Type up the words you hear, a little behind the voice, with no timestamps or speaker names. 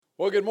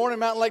Well, good morning,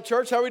 Mountain Lake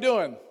Church. How are we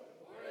doing?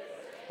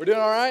 We're doing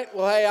all right?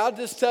 Well, hey, I'll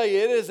just tell you,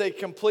 it is a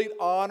complete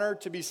honor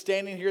to be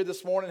standing here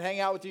this morning,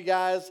 hanging out with you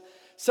guys.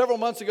 Several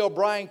months ago,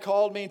 Brian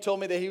called me and told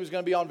me that he was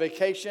going to be on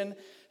vacation,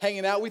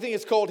 hanging out. We think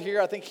it's cold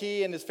here. I think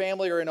he and his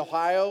family are in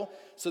Ohio,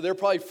 so they're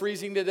probably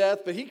freezing to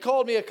death. But he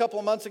called me a couple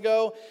of months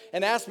ago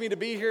and asked me to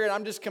be here, and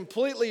I'm just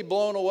completely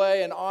blown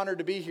away and honored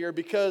to be here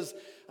because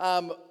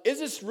it's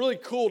just really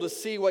cool to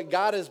see what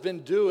God has been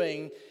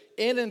doing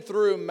in and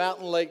through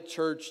Mountain Lake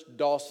Church,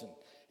 Dawson.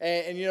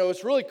 And you know,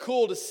 it's really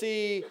cool to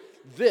see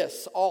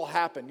this all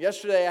happen.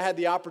 Yesterday, I had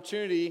the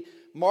opportunity.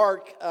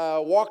 Mark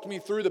walked me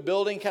through the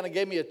building, kind of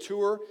gave me a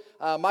tour.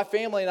 My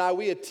family and I,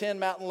 we attend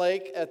Mountain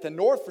Lake at the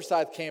North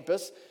Forsyth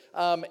campus.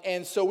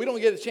 And so we don't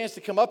get a chance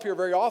to come up here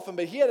very often,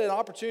 but he had an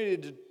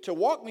opportunity to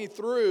walk me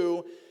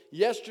through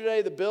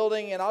yesterday the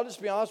building. And I'll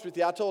just be honest with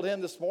you, I told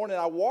him this morning,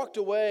 I walked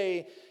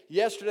away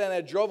yesterday and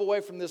I drove away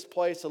from this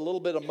place a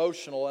little bit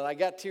emotional. And I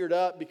got teared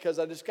up because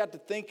I just got to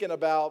thinking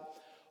about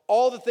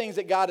all the things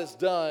that God has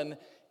done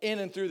in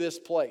and through this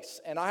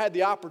place. And I had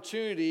the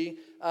opportunity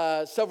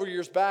several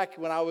years back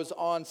when I was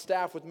on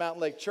staff with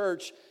Mountain Lake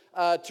Church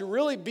to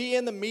really be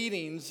in the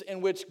meetings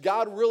in which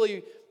God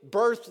really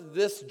birthed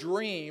this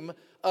dream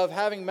of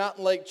having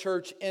Mountain Lake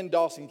Church in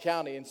Dawson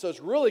County. And so it's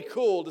really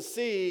cool to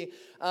see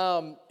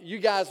you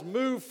guys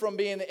move from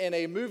being in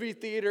a movie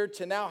theater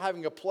to now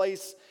having a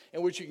place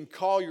in which you can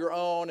call your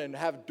own and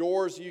have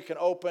doors you can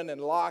open and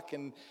lock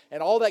and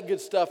all that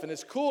good stuff. And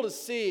it's cool to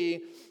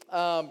see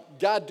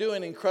God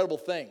doing incredible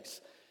things.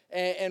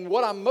 And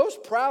what I'm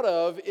most proud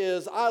of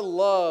is I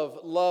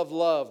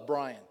love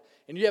Brian.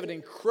 And you have an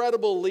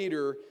incredible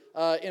leader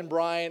in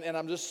Brian. And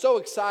I'm just so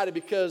excited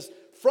because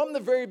from the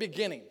very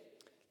beginning,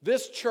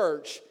 this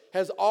church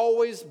has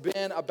always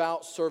been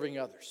about serving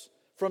others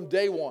from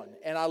day one.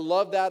 And I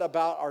love that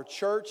about our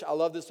church. I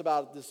love this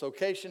about this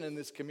location and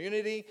this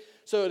community.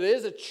 So it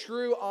is a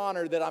true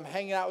honor that I'm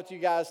hanging out with you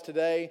guys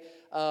today,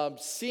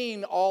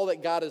 seeing all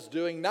that God is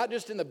doing, not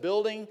just in the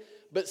building,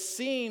 but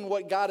seeing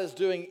what God is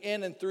doing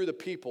in and through the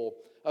people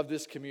of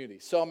this community.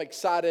 So I'm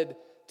excited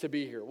to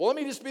be here. Well, let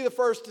me just be the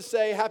first to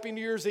say Happy New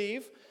Year's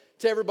Eve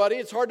to everybody.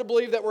 It's hard to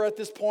believe that we're at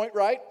this point,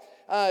 right?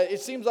 It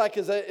seems like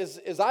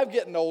as I'm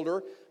getting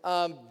older,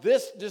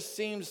 this just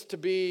seems to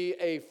be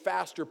a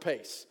faster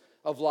pace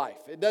of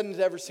life. It doesn't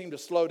ever seem to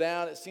slow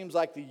down. It seems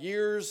like the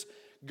years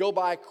go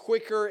by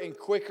quicker and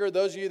quicker.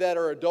 Those of you that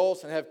are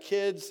adults and have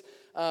kids,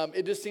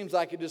 it just seems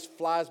like it just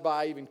flies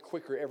by even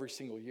quicker every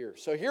single year.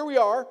 So here we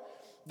are,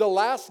 the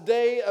last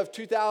day of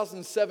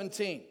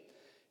 2017.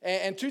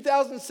 And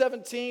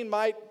 2017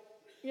 might,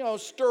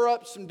 stir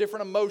up some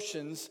different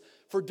emotions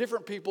for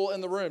different people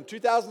in the room.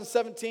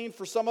 2017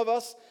 for some of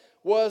us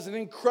was an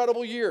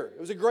incredible year. It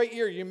was a great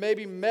year. You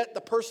maybe met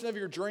the person of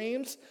your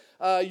dreams.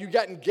 You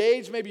got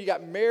engaged. Maybe you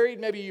got married.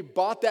 Maybe you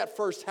bought that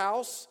first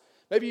house.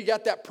 Maybe you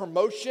got that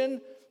promotion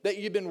that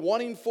you've been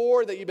wanting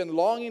for, that you've been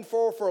longing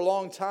for a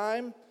long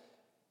time.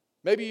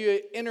 Maybe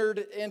you entered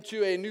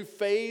into a new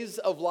phase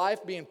of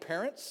life being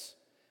parents.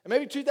 And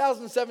maybe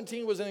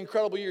 2017 was an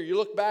incredible year. You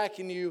look back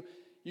and you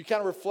kind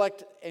of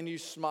reflect and you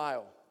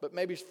smile. But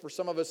maybe for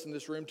some of us in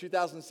this room,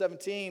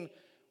 2017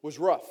 was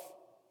rough.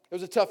 It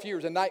was a tough year.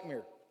 It was a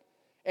nightmare.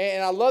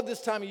 And I love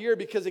this time of year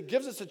because it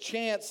gives us a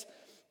chance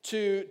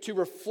to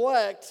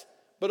reflect,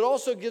 but it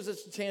also gives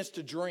us a chance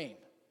to dream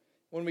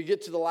when we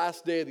get to the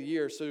last day of the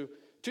year. So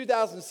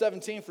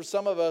 2017 for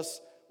some of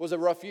us was a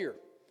rough year.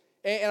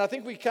 And I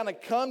think we kind of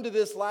come to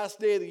this last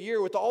day of the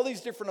year with all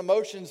these different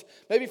emotions.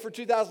 Maybe for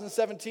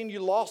 2017,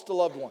 you lost a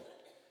loved one.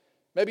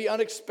 Maybe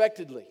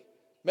unexpectedly.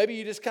 Maybe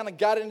you just kind of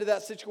got into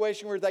that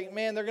situation where you're like,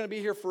 man, they're going to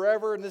be here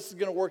forever and this is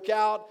going to work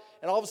out.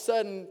 And all of a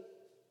sudden,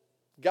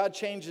 God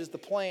changes the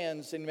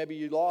plans and maybe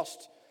you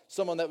lost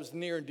someone that was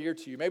near and dear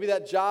to you. Maybe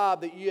that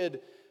job that you had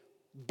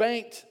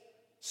banked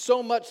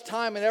so much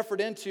time and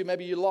effort into,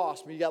 maybe you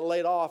lost. Maybe you got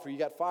laid off or you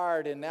got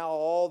fired and now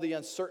all the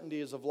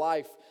uncertainties of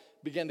life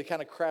begin to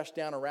kind of crash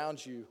down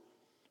around you.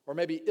 Or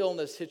maybe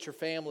illness hit your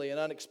family in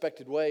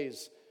unexpected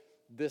ways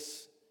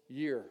this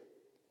year.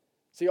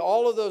 See,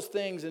 all of those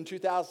things in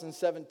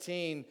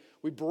 2017,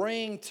 we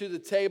bring to the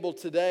table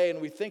today and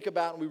we think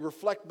about and we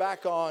reflect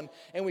back on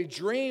and we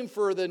dream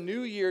for the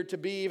new year to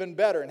be even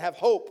better and have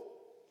hope.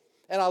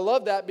 And I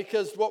love that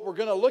because what we're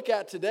going to look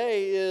at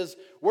today is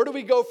where do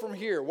we go from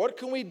here? What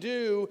can we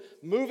do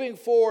moving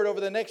forward over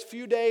the next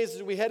few days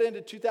as we head into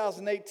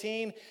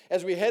 2018,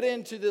 as we head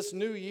into this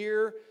new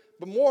year?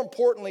 But more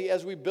importantly,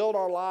 as we build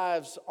our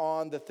lives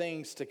on the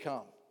things to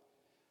come.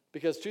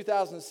 Because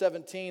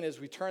 2017, as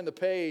we turn the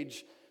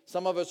page,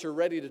 some of us are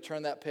ready to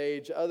turn that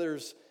page.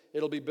 Others,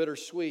 it'll be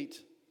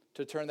bittersweet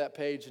to turn that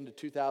page into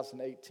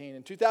 2018.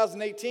 In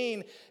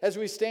 2018, as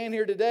we stand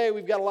here today,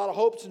 we've got a lot of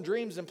hopes and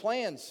dreams and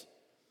plans.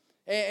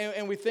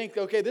 And we think,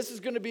 okay, this is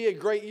going to be a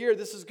great year.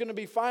 This is going to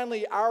be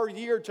finally our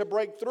year to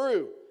break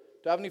through.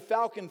 Do I have any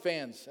Falcon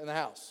fans in the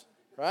house?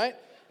 Right?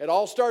 It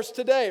all starts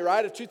today,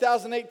 right? If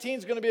 2018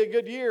 is going to be a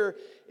good year,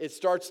 it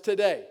starts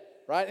today,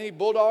 right? Any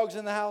Bulldogs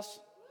in the house?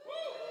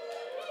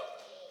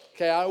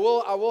 Okay, I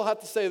will have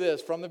to say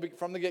this from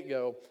the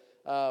get-go.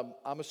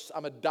 I'm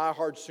a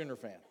diehard Sooner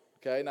fan.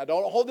 Okay, now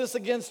don't hold this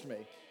against me.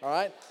 All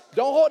right,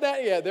 don't hold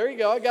that. Yeah, there you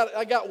go. I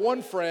got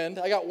one friend.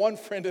 I got one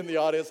friend in the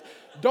audience.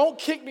 Don't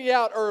kick me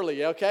out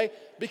early, okay?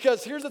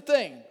 Because here's the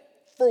thing: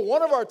 for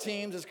one of our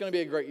teams, it's going to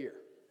be a great year,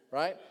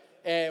 right?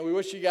 And we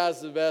wish you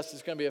guys the best.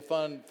 It's going to be a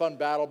fun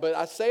battle. But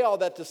I say all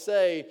that to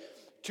say,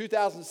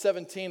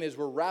 2017, as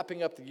we're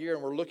wrapping up the year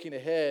and we're looking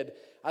ahead,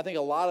 I think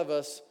a lot of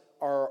us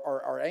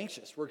are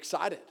anxious. We're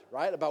excited,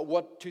 right, about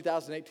what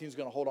 2018 is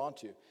going to hold on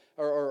to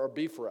or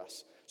be for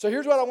us. So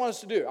here's what I want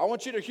us to do. I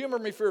want you to humor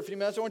me for a few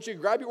minutes. I want you to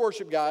grab your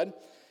worship guide,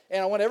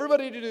 and I want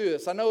everybody to do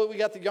this. I know that we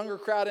got the younger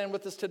crowd in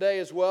with us today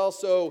as well,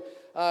 so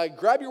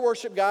grab your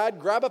worship guide,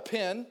 grab a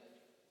pen,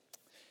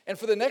 and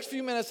for the next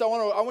few minutes, I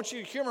want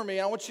you to humor me.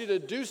 I want you to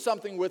do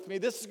something with me.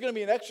 This is going to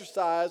be an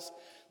exercise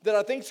that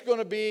I think is going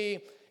to be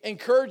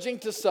encouraging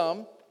to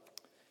some.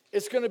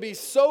 It's going to be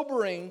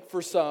sobering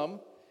for some,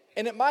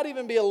 and it might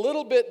even be a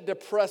little bit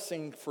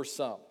depressing for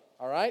some,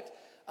 all right?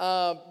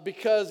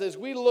 Because as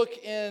we look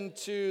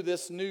into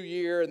this new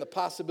year and the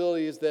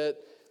possibilities that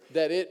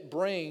it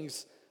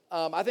brings,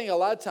 I think a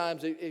lot of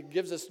times it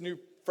gives us new,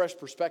 fresh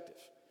perspective.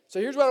 So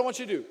here's what I want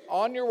you to do.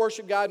 On your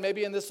worship guide,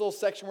 maybe in this little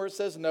section where it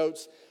says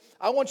notes,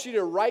 I want you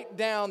to write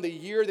down the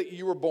year that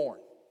you were born,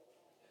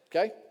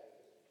 okay?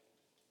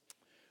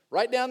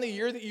 Write down the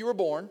year that you were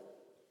born.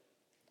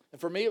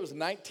 And for me, it was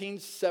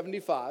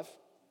 1975,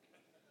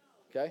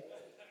 okay?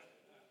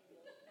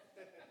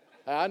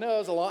 I know it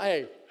was a long,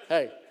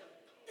 hey.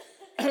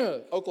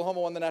 Oklahoma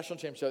won the national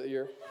championship that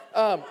year.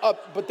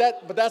 But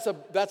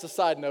that's a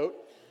side note.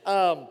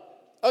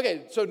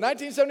 Okay, so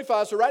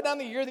 1975, so write down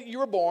the year that you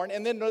were born,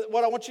 and then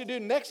what I want you to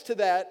do next to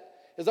that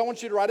is I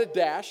want you to write a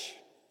dash.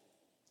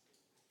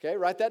 Okay,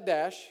 write that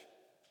dash.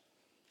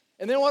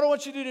 And then what I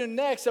want you to do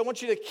next, I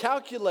want you to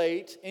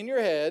calculate in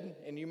your head,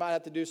 and you might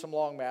have to do some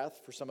long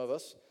math for some of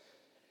us.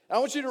 I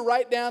want you to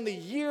write down the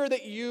year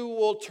that you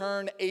will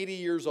turn 80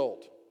 years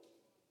old.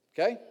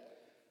 Okay?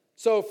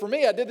 So for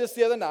me, I did this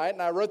the other night,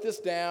 and I wrote this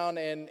down,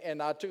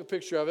 and I took a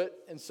picture of it.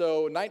 And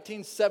so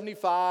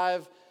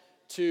 1975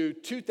 to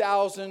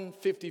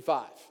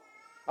 2055.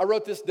 I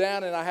wrote this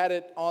down, and I had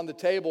it on the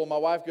table, and my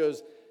wife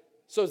goes,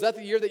 so is that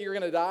the year that you're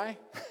going to die?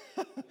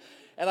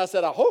 And I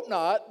said, I hope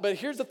not, but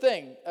here's the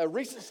thing. A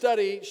recent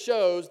study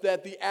shows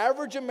that the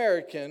average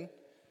American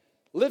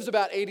lives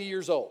about 80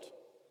 years old,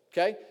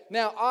 okay?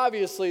 Now,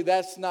 obviously,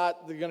 that's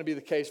not going to be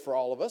the case for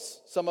all of us.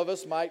 Some of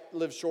us might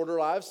live shorter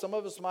lives. Some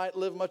of us might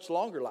live much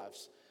longer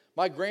lives.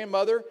 My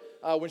grandmother,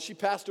 when she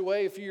passed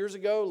away a few years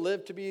ago,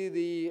 lived to be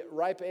the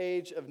ripe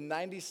age of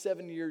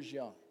 97 years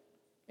young.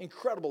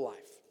 Incredible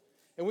life.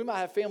 And we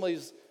might have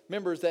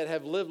members that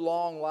have lived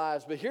long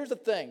lives, but here's the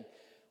thing.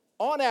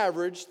 On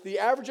average, the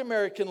average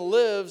American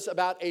lives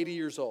about 80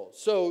 years old.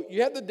 So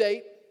you have the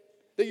date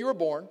that you were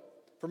born,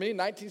 for me,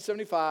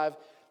 1975.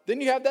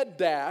 Then you have that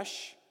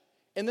dash,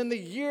 and then the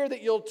year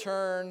that you'll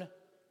turn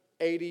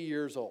 80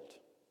 years old.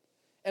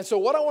 And so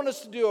what I want us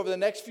to do over the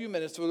next few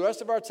minutes, for the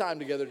rest of our time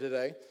together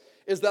today,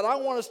 is that I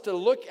want us to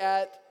look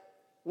at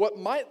what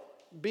might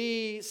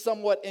be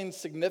somewhat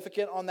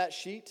insignificant on that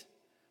sheet,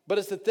 but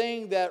it's the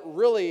thing that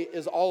really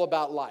is all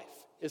about life.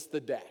 It's the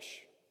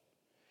dash.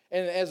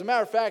 And as a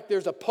matter of fact,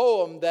 there's a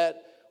poem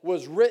that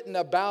was written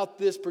about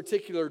this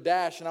particular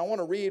dash, and I want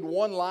to read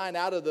one line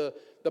out of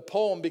the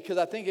poem because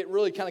I think it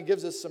really kind of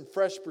gives us some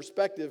fresh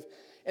perspective,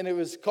 and it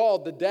was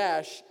called The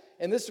Dash,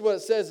 and this is what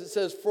it says. It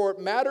says, for it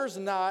matters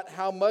not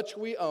how much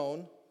we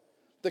own,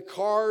 the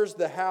cars,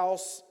 the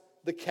house,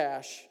 the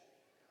cash.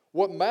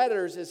 What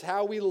matters is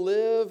how we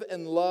live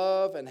and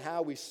love and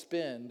how we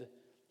spend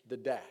the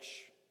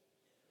dash.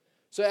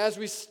 So as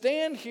we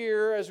stand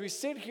here, as we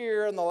sit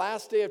here on the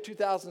last day of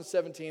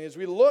 2017, as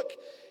we look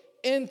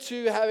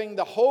into having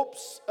the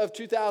hopes of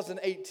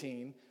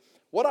 2018,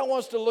 what I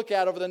want us to look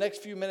at over the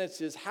next few minutes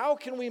is how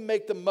can we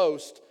make the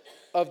most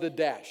of the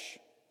dash?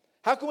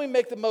 How can we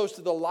make the most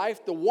of the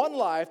life, the one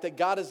life that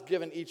God has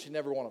given each and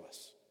every one of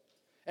us?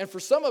 And for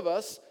some of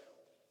us,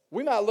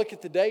 we might look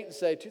at the date and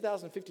say,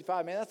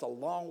 2055, man, that's a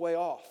long way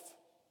off.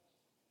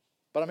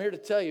 But I'm here to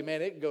tell you,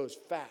 man, it goes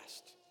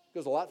fast. It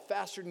goes a lot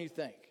faster than you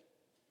think.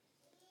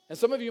 And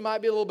some of you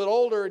might be a little bit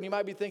older, and you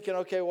might be thinking,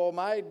 okay, well,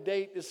 my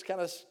date is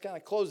kind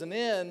of closing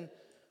in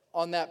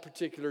on that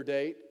particular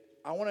date.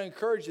 I want to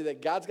encourage you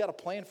that God's got a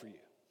plan for you.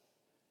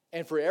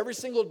 And for every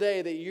single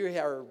day that you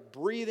are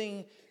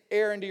breathing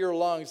air into your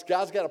lungs,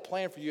 God's got a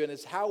plan for you, and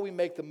it's how we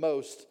make the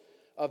most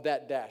of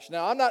that dash.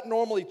 Now, I'm not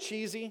normally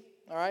cheesy,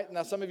 all right?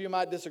 Now, some of you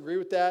might disagree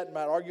with that,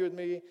 might argue with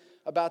me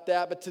about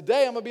that, but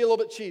today I'm going to be a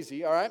little bit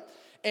cheesy, all right?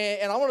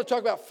 And I want to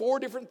talk about 4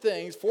 different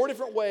things, 4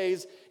 different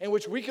ways in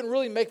which we can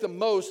really make the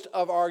most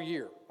of our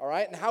year, all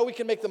right? And how we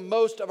can make the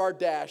most of our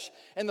dash.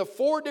 And the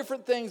 4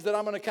 different things that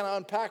I'm going to kind of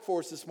unpack for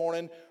us this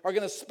morning are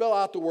going to spell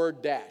out the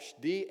word dash,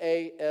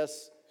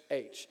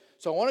 D-A-S-H.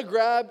 So I want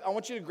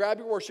you to grab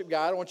your worship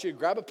guide. I want you to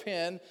grab a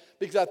pen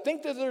because I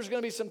think that there's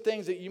going to be some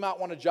things that you might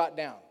want to jot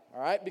down,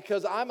 all right?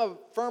 Because I'm a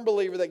firm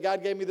believer that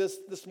God gave me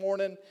this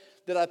morning,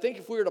 that I think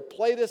if we were to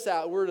play this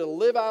out, we were to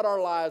live out our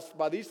lives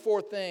by these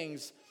 4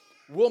 things,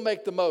 we'll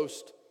make the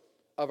most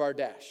of our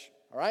dash.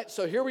 All right,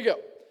 so here we go.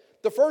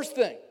 The first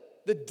thing,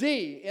 the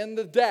D in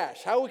the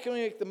dash, how can we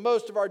make the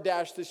most of our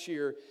dash this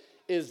year,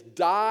 is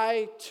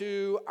die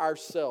to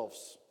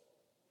ourselves.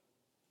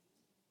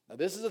 Now,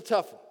 this is a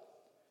tough one.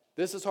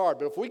 This is hard.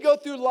 But if we go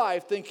through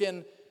life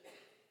thinking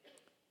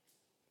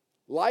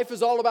life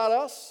is all about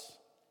us,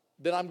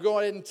 then I'm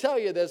going ahead and tell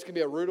you that it's going to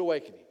be a rude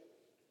awakening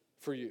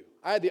for you.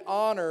 I had the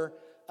honor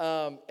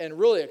and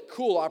really a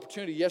cool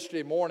opportunity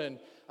yesterday morning.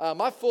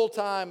 My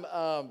full-time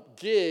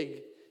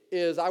gig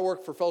is I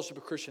work for Fellowship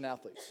of Christian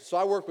Athletes. So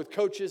I work with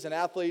coaches and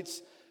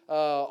athletes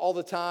all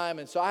the time.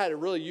 And so I had a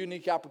really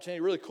unique opportunity,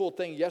 really cool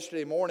thing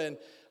yesterday morning.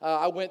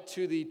 I went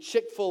to the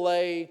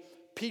Chick-fil-A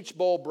Peach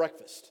Bowl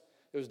breakfast.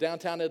 It was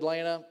downtown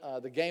Atlanta.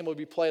 The game will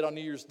be played on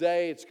New Year's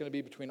Day. It's going to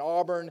be between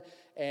Auburn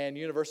and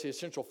University of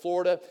Central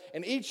Florida.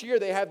 And each year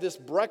they have this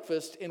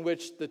breakfast in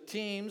which the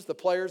teams, the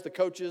players, the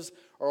coaches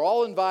are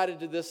all invited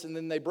to this, and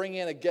then they bring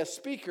in a guest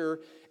speaker,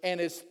 and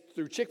it's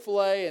through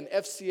Chick-fil-A and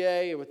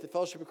FCA with the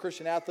Fellowship of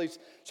Christian Athletes.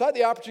 So I had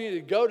the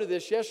opportunity to go to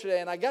this yesterday,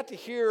 and I got to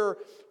hear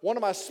one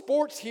of my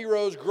sports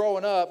heroes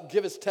growing up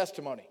give his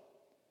testimony.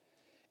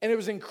 And it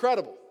was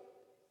incredible.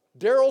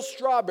 Darryl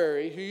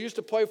Strawberry, who used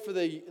to play for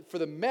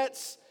the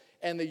Mets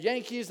and the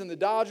Yankees and the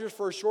Dodgers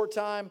for a short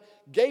time,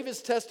 gave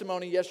his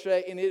testimony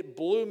yesterday, and it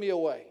blew me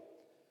away.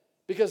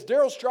 Because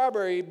Darryl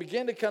Strawberry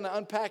began to kind of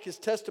unpack his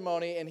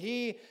testimony, and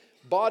he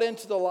bought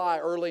into the lie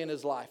early in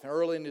his life and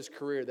early in his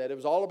career that it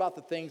was all about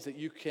the things that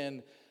you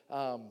can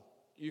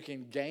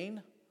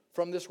gain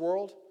from this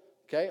world,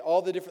 okay?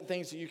 All the different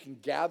things that you can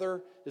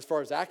gather as far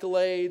as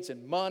accolades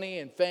and money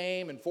and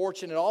fame and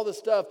fortune and all this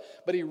stuff.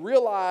 But he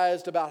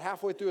realized about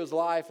halfway through his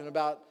life and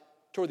about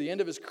toward the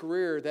end of his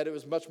career that it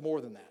was much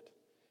more than that.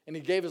 And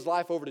he gave his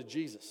life over to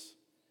Jesus.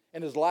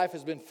 And his life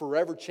has been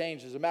forever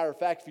changed. As a matter of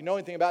fact, if you know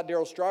anything about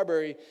Darryl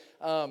Strawberry,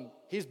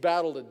 he's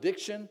battled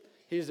addiction.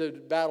 He's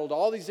battled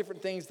all these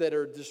different things that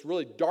are just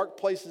really dark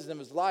places in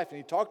his life. And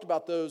he talked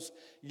about those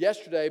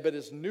yesterday. But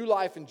his new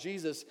life in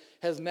Jesus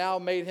has now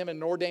made him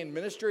an ordained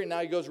minister. And now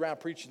he goes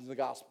around preaching the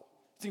gospel.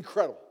 It's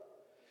incredible.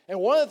 And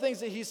one of the things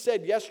that he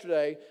said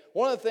yesterday,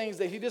 one of the things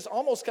that he just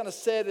almost kind of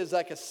said as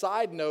like a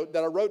side note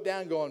that I wrote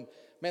down going,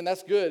 man,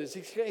 that's good, is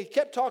he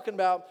kept talking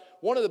about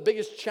one of the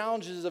biggest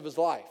challenges of his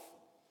life.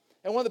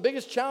 And one of the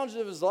biggest challenges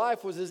of his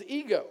life was his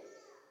ego.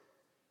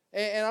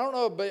 And I don't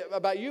know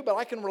about you, but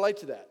I can relate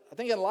to that. I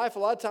think in life, a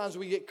lot of times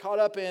we get caught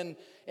up in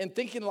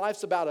thinking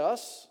life's about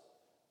us,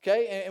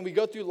 okay? And we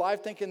go through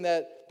life thinking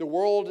that the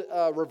world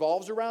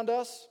revolves around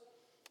us.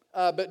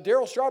 But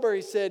Darryl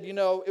Strawberry said,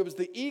 it was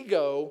the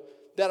ego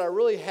that I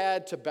really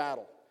had to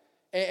battle.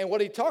 And what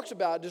he talks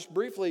about, just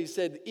briefly, he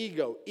said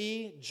ego,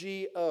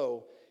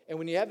 E-G-O. And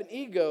when you have an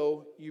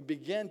ego, you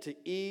begin to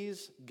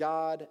ease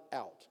God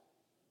out.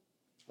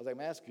 I was like,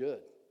 man, that's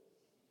good.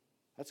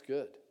 That's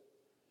good.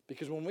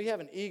 Because when we have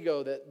an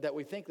ego that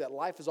we think that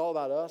life is all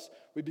about us,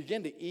 we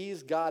begin to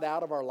ease God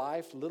out of our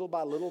life little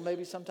by little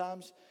maybe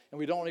sometimes, and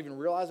we don't even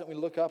realize it. We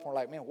look up and we're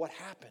like, man, what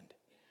happened?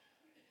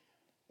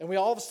 And we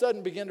all of a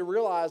sudden begin to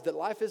realize that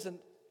life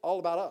isn't all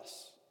about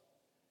us.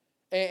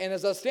 And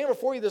as I stand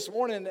before you this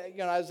morning,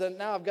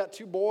 now I've got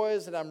 2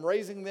 boys and I'm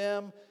raising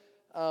them.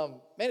 Man,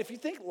 if you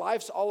think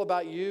life's all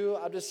about you,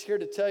 I'm just here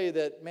to tell you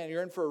that, man,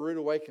 you're in for a rude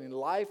awakening.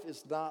 Life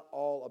is not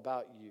all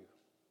about you.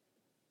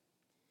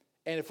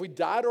 And if we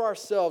die to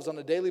ourselves on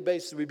a daily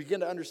basis, we begin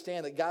to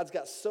understand that God's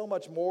got so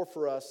much more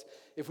for us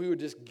if we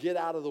would just get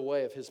out of the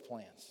way of his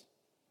plans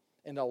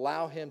and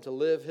allow him to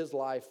live his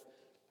life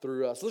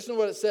through us. Listen to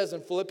what it says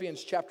in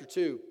Philippians chapter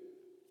 2,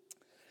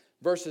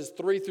 verses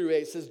 3 through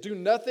 8. It says, "Do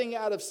nothing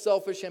out of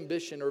selfish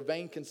ambition or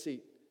vain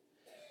conceit.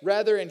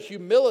 Rather, in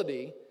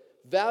humility,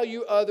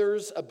 value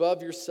others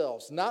above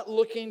yourselves, not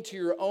looking to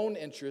your own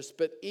interests,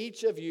 but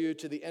each of you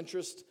to the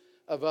interest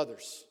of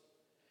others."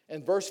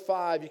 In verse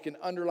 5, you can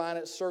underline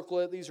it, circle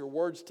it. These are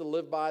words to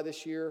live by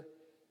this year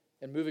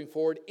and moving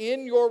forward.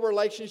 "In your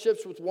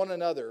relationships with one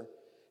another,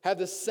 have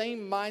the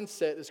same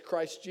mindset as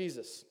Christ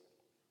Jesus,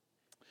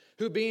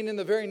 who being in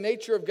the very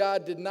nature of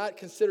God did not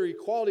consider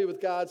equality with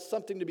God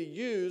something to be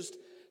used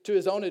to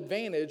his own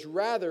advantage.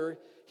 Rather,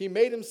 he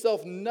made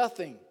himself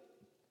nothing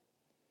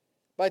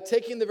by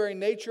taking the very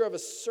nature of a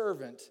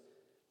servant,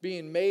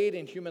 being made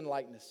in human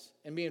likeness,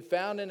 and being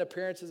found in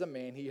appearance as a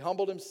man, he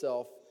humbled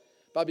himself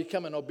by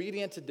becoming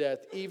obedient to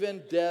death,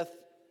 even death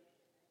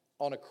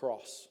on a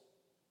cross."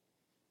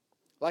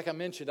 Like I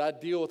mentioned, I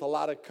deal with a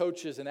lot of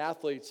coaches and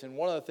athletes, and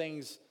one of the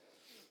things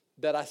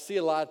that I see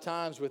a lot of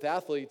times with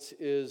athletes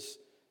is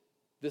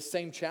this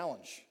same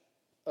challenge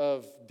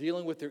of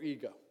dealing with their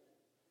ego.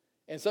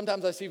 And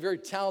sometimes I see very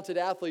talented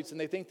athletes, and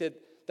they think that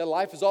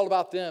life is all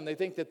about them. They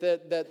think that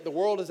the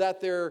world is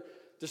at their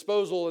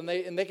disposal, and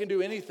they can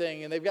do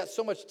anything, and they've got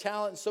so much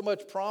talent and so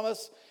much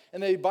promise,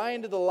 and they buy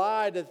into the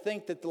lie to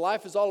think that the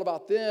life is all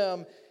about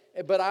them.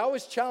 But I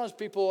always challenge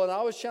people, and I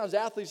always challenge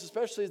athletes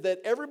especially, is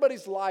that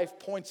everybody's life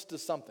points to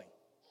something,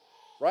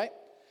 right?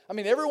 I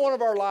mean, every one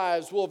of our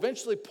lives will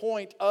eventually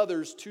point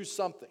others to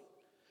something.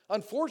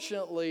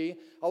 Unfortunately,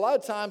 a lot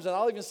of times, and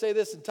I'll even say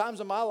this, in times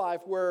of my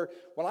life where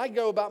when I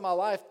go about my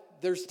life,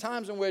 there's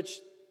times in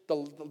which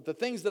the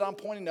things that I'm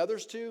pointing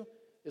others to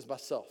is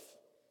myself.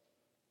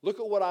 Look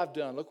at what I've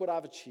done. Look what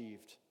I've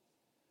achieved.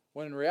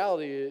 When in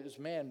reality is,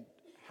 man,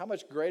 how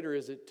much greater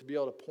is it to be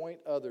able to point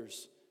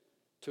others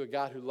to a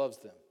God who loves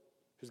them,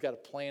 who's got a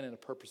plan and a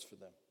purpose for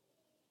them.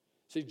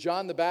 See,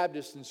 John the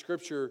Baptist in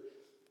Scripture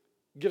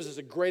gives us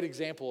a great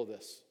example of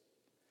this.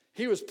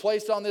 He was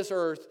placed on this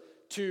earth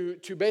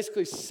to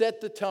basically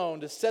set the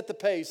tone, to set the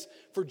pace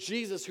for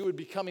Jesus who would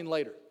be coming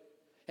later.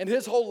 And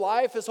his whole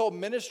life, his whole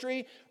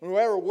ministry,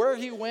 where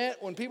he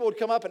went, when people would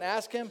come up and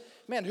ask him,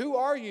 man, who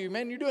are you?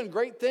 Man, you're doing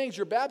great things.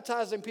 You're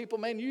baptizing people.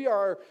 Man,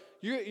 you're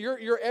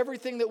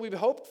everything that we've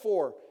hoped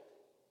for.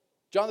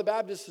 John the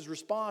Baptist's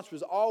response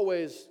was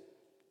always,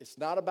 it's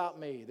not about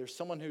me. There's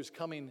someone who's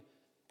coming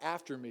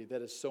after me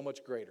that is so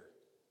much greater.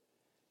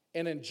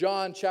 And in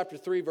John chapter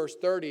 3, verse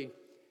 30,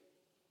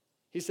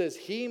 he says,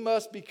 he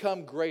must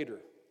become greater.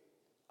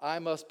 I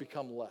must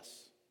become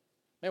less.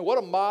 Man, what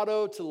a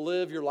motto to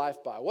live your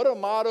life by. What a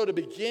motto to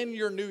begin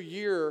your new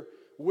year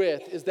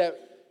with is that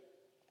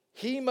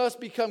he must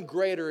become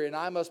greater and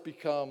I must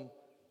become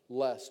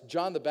less.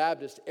 John the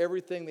Baptist,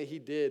 everything that he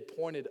did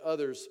pointed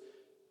others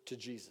to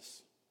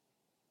Jesus.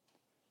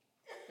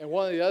 And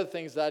one of the other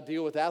things that I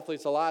deal with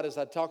athletes a lot is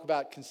I talk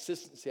about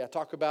consistency. I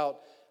talk about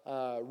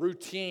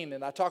routine,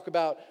 and I talk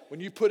about when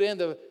you put in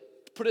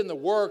the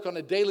work on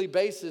a daily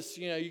basis,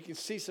 you can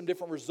see some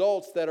different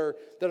results that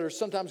are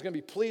sometimes going to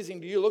be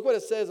pleasing to you. Look what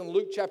it says in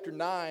Luke chapter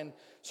 9,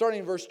 starting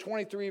in verse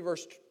 23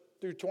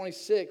 through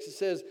 26. It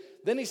says,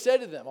 then he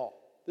said to them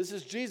all, this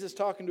is Jesus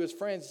talking to his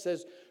friends. He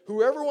says,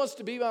 whoever wants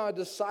to be my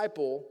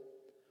disciple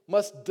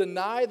must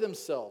deny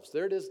themselves.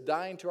 There it is,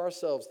 dying to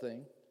ourselves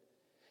thing.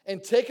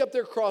 And take up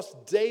their cross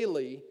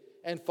daily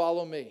and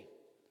follow me.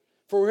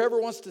 For whoever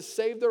wants to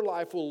save their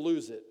life will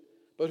lose it,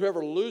 but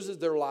whoever loses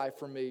their life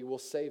for me will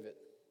save it.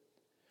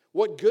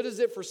 What good is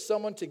it for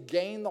someone to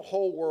gain the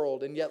whole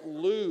world and yet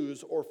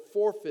lose or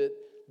forfeit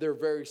their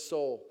very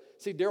soul?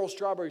 See, Darryl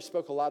Strawberry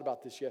spoke a lot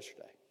about this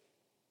yesterday.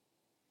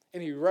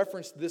 And he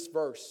referenced this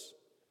verse.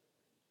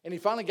 And he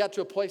finally got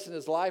to a place in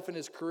his life and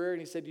his career, and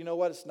he said, you know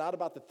what? It's not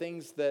about the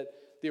things the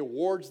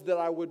awards that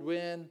I would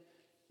win.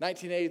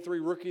 1983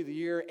 Rookie of the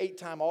Year,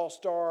 8-time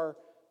All-Star,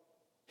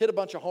 hit a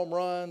bunch of home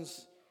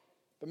runs.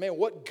 But man,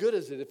 what good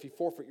is it if you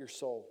forfeit your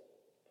soul?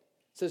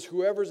 It says,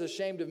 whoever's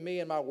ashamed of me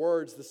and my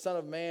words, the Son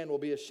of Man will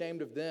be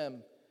ashamed of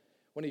them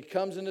when he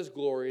comes in his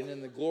glory and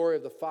in the glory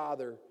of the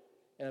Father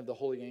and of the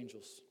holy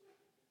angels.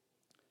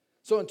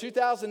 So in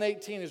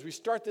 2018, as we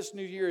start this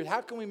new year,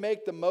 how can we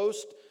make the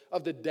most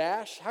of the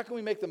dash? How can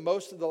we make the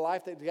most of the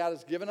life that God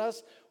has given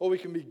us? Well, we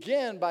can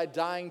begin by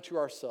dying to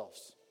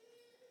ourselves.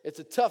 It's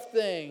a tough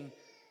thing,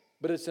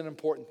 but it's an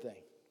important thing.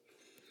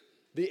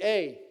 The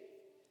A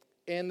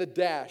in the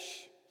dash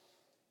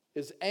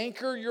is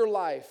anchor your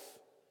life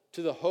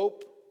to the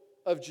hope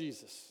of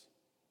Jesus.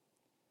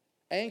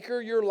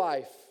 Anchor your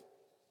life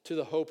to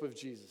the hope of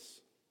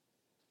Jesus.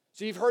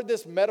 So you've heard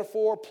this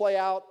metaphor play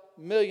out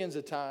millions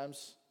of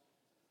times,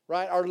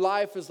 right? Our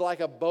life is like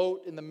a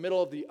boat in the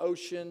middle of the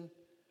ocean,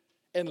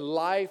 and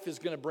life is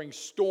going to bring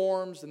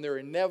storms, and they're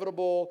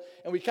inevitable.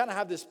 And we kind of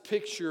have this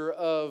picture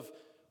of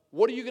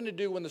what are you going to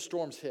do when the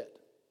storms hit?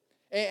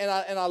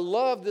 And I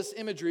love this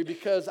imagery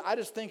because I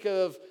just think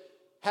of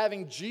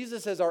having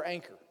Jesus as our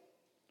anchor.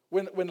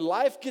 When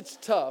life gets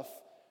tough,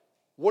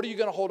 what are you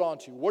going to hold on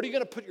to? What are you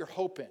going to put your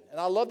hope in? And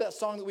I love that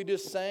song that we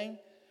just sang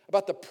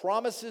about the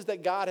promises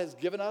that God has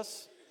given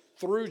us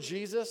through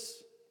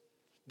Jesus.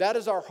 That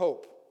is our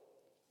hope.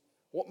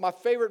 My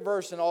favorite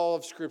verse in all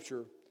of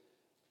Scripture,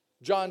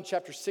 John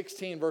chapter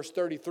 16, verse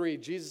 33,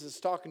 Jesus is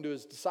talking to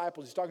his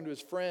disciples, he's talking to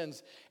his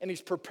friends, and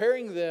he's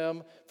preparing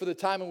them for the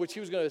time in which he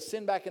was going to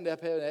ascend back into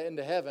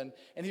heaven,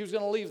 and he was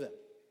going to leave them.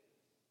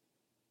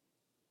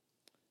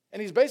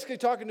 And he's basically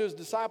talking to his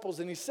disciples,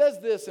 and he says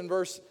this in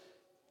verse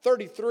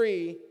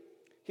 33.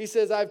 He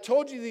says, I've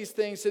told you these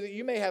things so that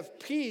you may have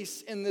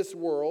peace in this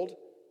world.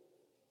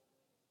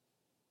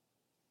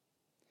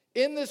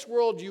 In this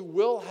world you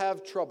will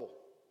have trouble.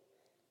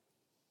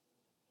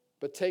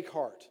 But take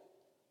heart,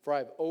 for I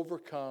have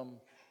overcome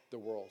the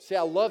world. See,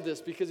 I love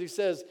this because he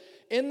says,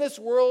 in this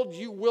world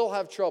you will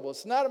have trouble.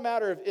 It's not a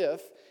matter of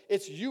if,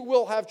 it's you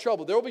will have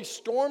trouble. There will be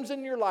storms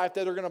in your life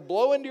that are going to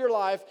blow into your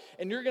life,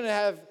 and you're going to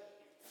have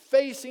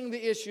facing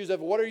the issues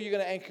of what are you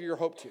going to anchor your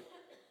hope to?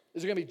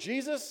 Is it going to be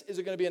Jesus? Is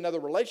it going to be another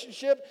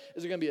relationship?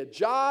 Is it going to be a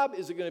job?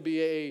 Is it going to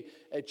be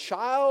a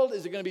child?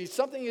 Is it going to be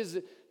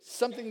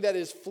something that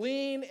is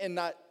fleeting and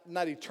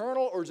not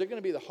eternal? Or is it going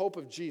to be the hope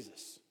of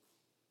Jesus?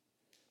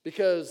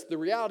 Because the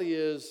reality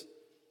is,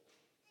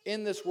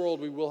 in this world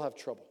we will have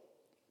trouble.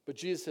 But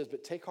Jesus says,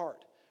 but take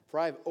heart, for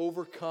I have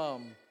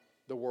overcome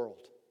the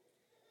world.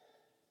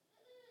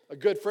 A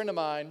good friend of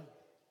mine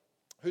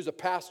who's a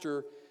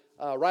pastor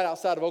right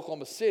outside of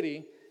Oklahoma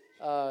City,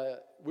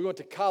 we went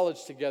to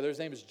college together. His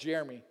name is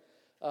Jeremy.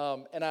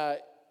 And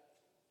I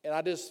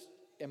just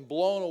am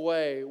blown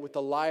away with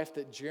the life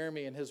that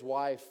Jeremy and his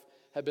wife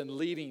have been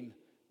leading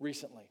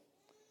recently.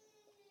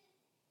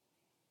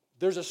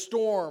 There's a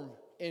storm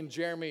in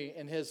Jeremy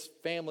and his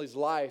family's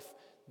life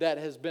that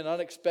has been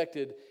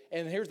unexpected.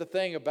 And here's the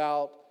thing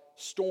about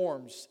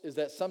storms is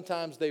that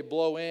sometimes they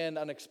blow in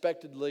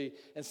unexpectedly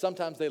and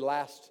sometimes they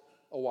last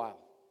a while.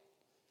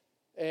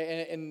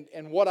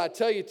 And what I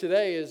tell you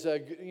today is,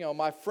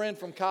 my friend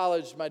from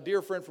college, my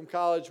dear friend from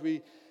college,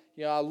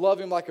 I love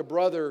him like a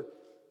brother.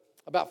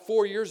 About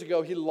 4 years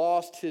ago, he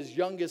lost his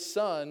youngest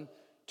son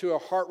to a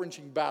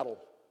heart-wrenching battle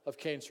of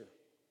cancer.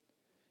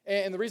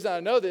 And the reason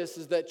I know this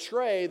is that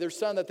Trey, their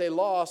son that they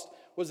lost,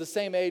 was the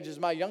same age as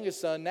my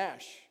youngest son,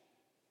 Nash.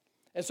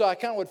 And so I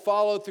kind of would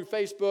follow through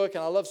Facebook, and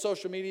I love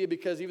social media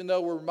because even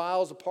though we're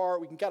miles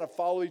apart, we can kind of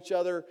follow each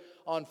other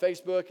on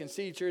Facebook and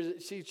see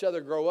each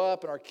other grow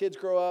up and our kids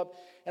grow up.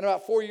 And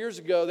about 4 years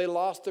ago, they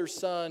lost their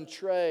son,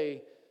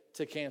 Trey,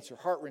 to cancer.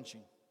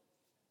 Heart-wrenching.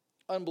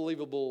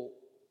 Unbelievable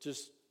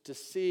just to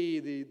see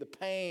the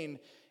pain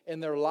in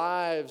their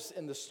lives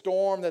and the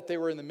storm that they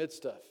were in the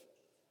midst of.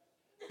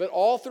 But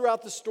all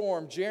throughout the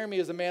storm, Jeremy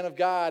is a man of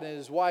God, and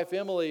his wife,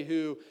 Emily,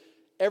 who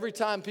every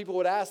time people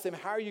would ask them,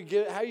 how are you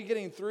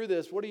getting through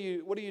this? What are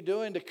you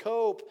doing to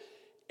cope?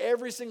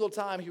 Every single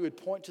time he would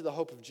point to the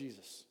hope of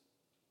Jesus.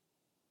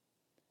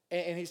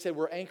 And he said,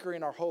 we're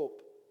anchoring our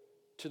hope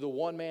to the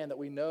one man that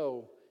we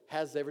know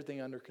has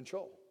everything under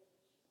control.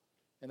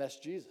 And that's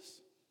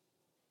Jesus.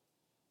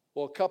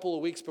 Well, a couple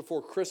of weeks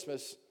before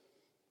Christmas,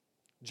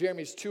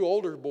 Jeremy's two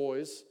older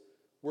boys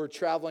were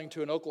traveling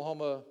to an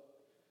Oklahoma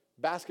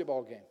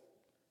basketball game.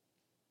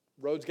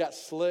 Roads got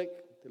slick.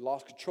 They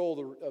lost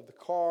control of the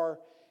car,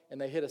 and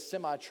they hit a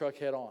semi-truck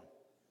head on.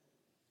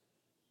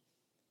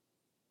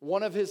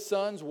 One of his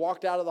sons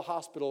walked out of the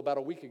hospital about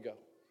a week ago.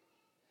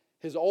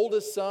 His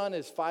oldest son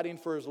is fighting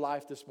for his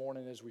life this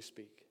morning as we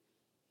speak.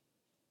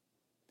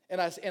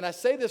 And I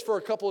say this for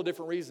a couple of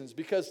different reasons,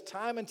 because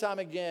time and time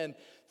again,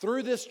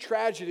 through this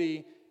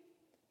tragedy,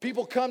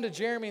 people come to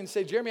Jeremy and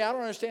say, Jeremy, I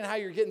don't understand how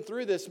you're getting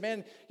through this.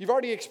 Man, you've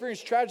already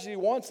experienced tragedy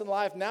once in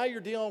life. Now you're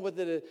dealing with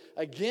it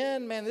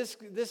again. Man, this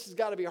has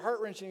got to be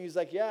heart-wrenching. He's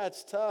like, yeah,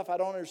 it's tough. I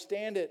don't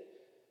understand it.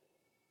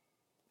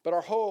 But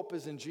our hope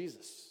is in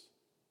Jesus.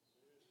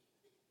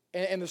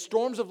 And the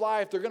storms of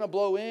life, they're going to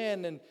blow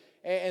in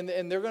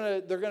and they're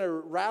going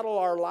to rattle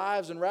our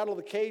lives and rattle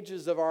the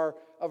cages of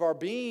our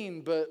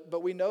being,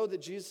 but we know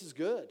that Jesus is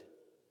good.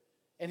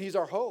 And he's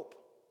our hope.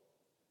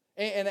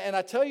 And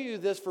I tell you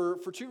this for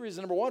two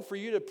reasons. Number one, for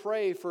you to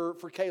pray for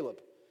Caleb.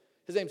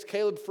 His name's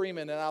Caleb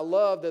Freeman, and I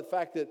love the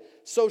fact that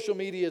social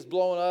media is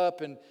blowing up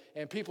and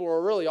people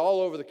are really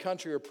all over the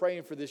country are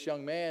praying for this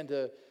young man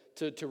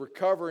to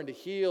recover and to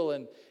heal.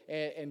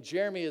 And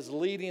Jeremy is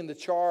leading the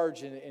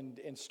charge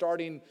and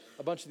starting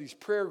a bunch of these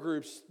prayer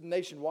groups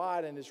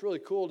nationwide, and it's really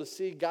cool to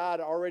see God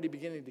already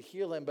beginning to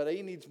heal him, but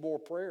he needs more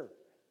prayer.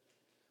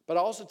 But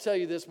I also tell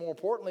you this more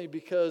importantly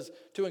because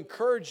to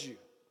encourage you,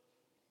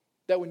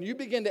 that when you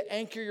begin to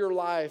anchor your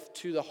life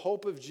to the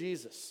hope of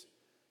Jesus,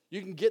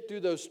 you can get through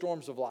those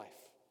storms of life.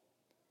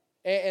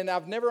 And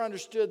I've never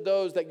understood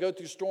those that go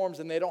through storms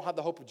and they don't have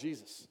the hope of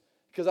Jesus,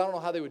 because I don't know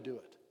how they would do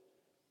it.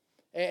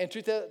 And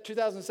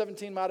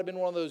 2017 might have been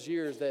one of those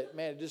years that,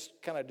 man, it just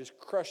kind of just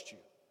crushed you.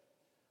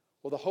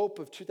 Well, the hope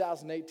of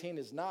 2018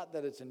 is not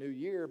that it's a new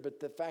year, but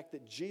the fact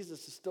that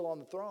Jesus is still on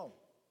the throne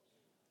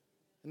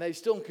and that he's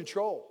still in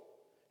control,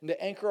 and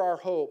to anchor our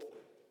hope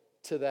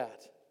to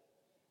that.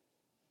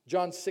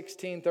 John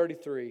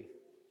 16:33,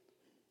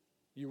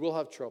 you will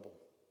have trouble,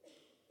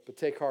 but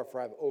take heart, for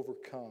I have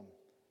overcome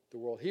the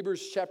world.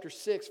 Hebrews chapter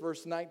 6,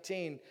 verse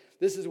 19,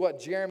 this is what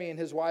Jeremy and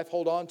his wife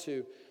hold on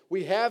to.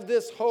 We have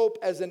this hope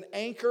as an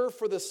anchor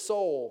for the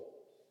soul,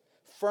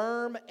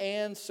 firm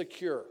and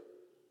secure.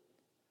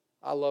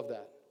 I love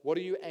that. What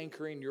are you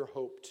anchoring your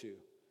hope to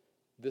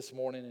this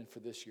morning and for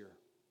this year?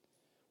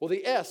 Well,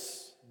 the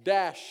S,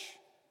 dash,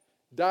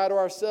 die to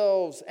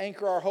ourselves,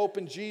 anchor our hope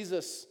in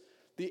Jesus.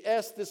 The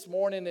S this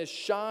morning is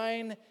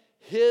shine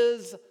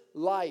his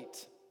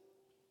light.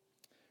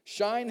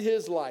 Shine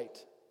his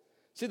light.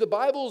 See, the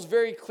Bible is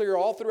very clear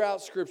all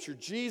throughout Scripture.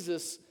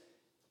 Jesus,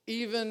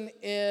 even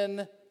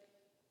in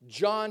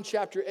John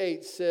chapter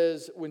 8,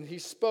 says, when he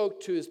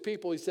spoke to his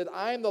people, he said,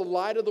 I am the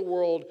light of the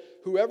world.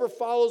 Whoever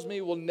follows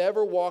me will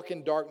never walk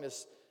in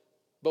darkness,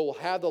 but will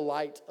have the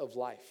light of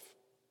life.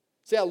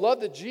 See, I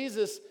love that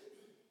Jesus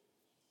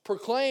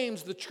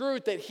proclaims the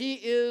truth that he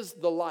is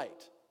the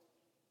light.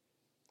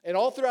 And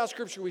all throughout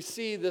Scripture, we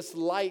see this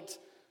light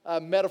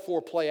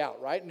metaphor play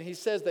out, right? And he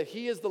says that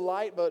he is the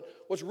light, but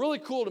what's really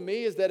cool to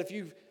me is that if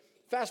you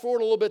fast forward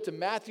a little bit to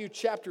Matthew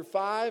chapter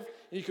 5, and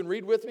you can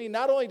read with me,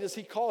 not only does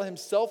he call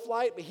himself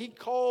light, but he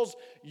calls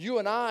you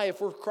and I,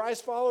 if we're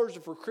Christ followers,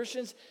 if we're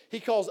Christians,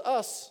 he calls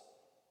us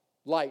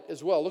light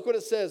as well. Look what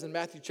it says in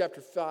Matthew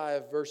chapter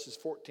 5, verses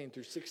 14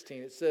 through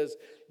 16. It says,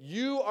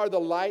 you are the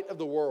light of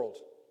the world.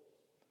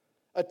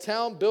 A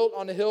town built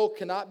on a hill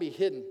cannot be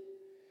hidden.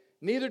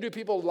 Neither do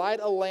people light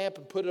a lamp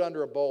and put it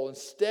under a bowl.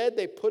 Instead,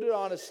 they put it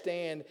on a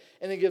stand,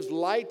 and it gives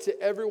light to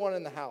everyone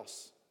in the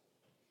house.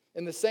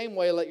 In the same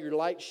way, let your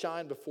light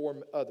shine before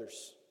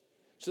others,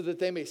 so that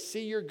they may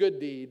see your good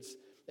deeds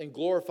and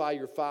glorify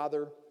your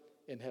Father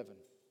in heaven.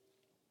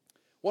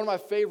 One of my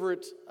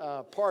favorite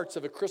parts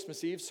of a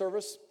Christmas Eve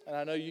service, and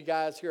I know you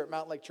guys here at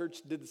Mountain Lake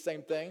Church did the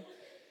same thing,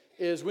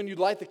 is when you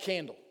light the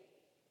candle,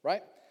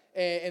 right?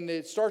 And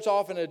it starts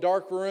off in a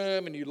dark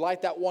room, and you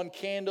light that one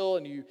candle,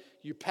 and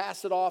you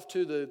pass it off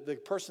to the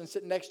person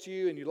sitting next to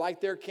you, and you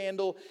light their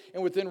candle.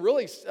 And within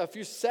really a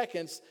few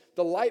seconds,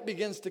 the light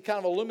begins to kind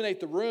of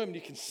illuminate the room. And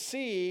you can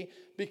see,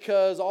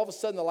 because all of a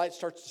sudden the light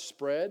starts to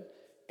spread,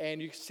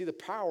 and you can see the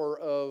power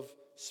of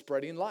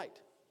spreading light,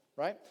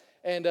 right?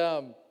 And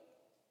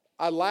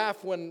I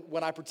laugh when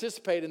I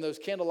participate in those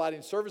candle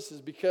lighting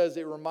services because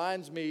it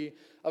reminds me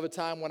of a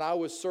time when I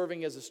was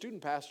serving as a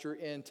student pastor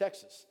in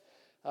Texas.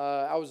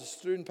 I was a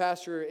student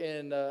pastor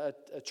in a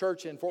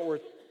church in Fort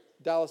Worth,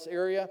 Dallas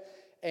area,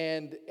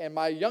 and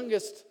my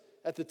youngest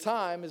at the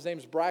time, his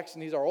name's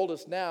Braxton, he's our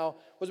oldest now,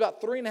 was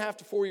about 3.5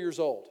 to 4 years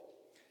old.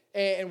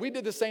 And we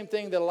did the same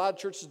thing that a lot of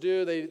churches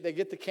do. They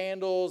get the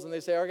candles and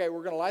they say, okay,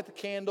 we're going to light the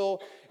candle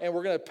and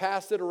we're going to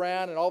pass it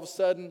around, and all of a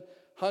sudden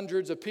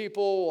hundreds of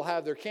people will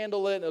have their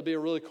candle lit and it'll be a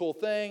really cool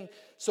thing.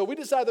 So we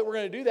decided that we're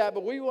going to do that,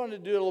 but we wanted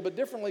to do it a little bit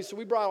differently, so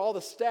we brought all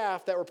the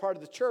staff that were part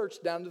of the church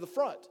down to the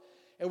front.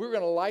 And we were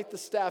going to light the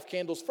staff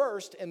candles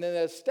first, and then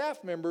as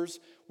staff members,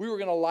 we were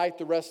going to light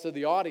the rest of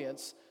the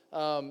audience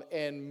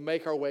and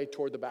make our way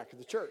toward the back of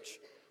the church.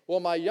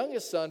 Well, my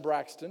youngest son,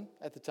 Braxton,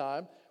 at the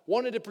time,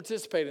 wanted to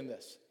participate in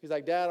this. He's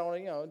like, Dad, I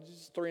want to,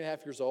 just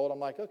 3.5 years old. I'm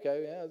like,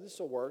 okay, yeah, this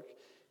will work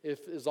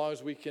as long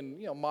as we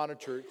can,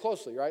 monitor it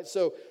closely, right?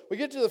 So we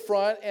get to the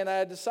front, and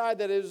I decide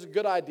that it was a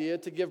good idea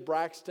to give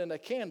Braxton a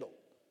candle,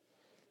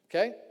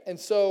 okay? And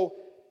so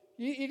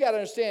you got to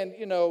understand,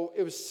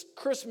 it was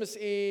Christmas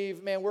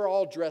Eve. Man, we're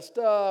all dressed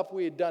up.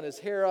 We had done his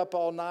hair up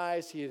all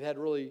nice. He had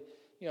really,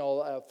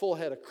 a full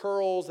head of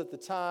curls at the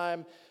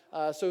time.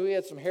 So we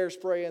had some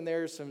hairspray in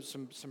there,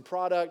 some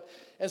product.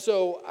 And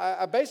so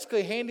I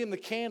basically handed him the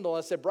candle,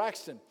 and I said,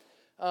 Braxton,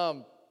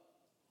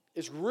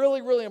 it's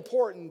really, really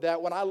important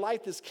that when I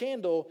light this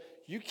candle,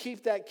 you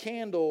keep that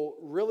candle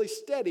really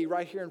steady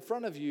right here in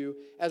front of you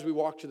as we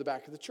walk to the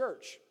back of the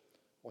church.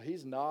 Well,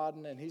 he's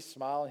nodding and he's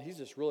smiling. He's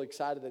just really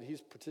excited that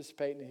he's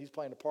participating and he's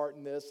playing a part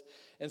in this.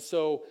 And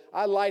so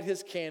I light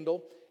his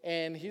candle,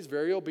 and he's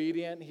very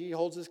obedient. He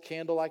holds his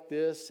candle like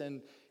this,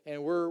 and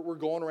we're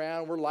going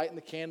around, we're lighting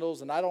the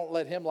candles, and I don't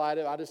let him light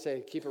it. I just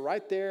say, keep it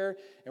right there,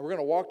 and we're going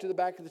to walk to the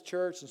back of the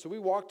church. And so we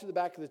walk to the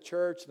back of the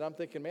church, and I'm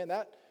thinking, man,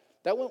 that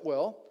went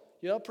well.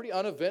 Pretty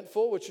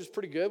uneventful, which is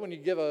pretty good when you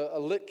give a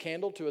lit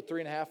candle to a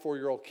 3.5,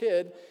 4-year-old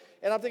kid.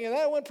 And I'm thinking,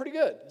 that went pretty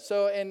good.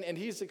 So, and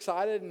he's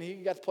excited, and he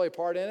got to play a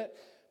part in it.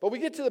 But we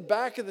get to the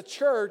back of the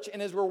church,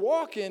 and as we're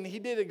walking, he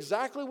did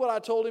exactly what I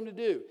told him to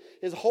do,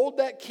 is hold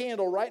that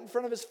candle right in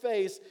front of his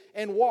face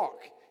and walk.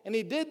 And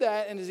he did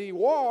that, and as he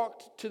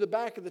walked to the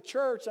back of the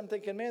church, I'm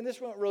thinking, man, this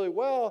went really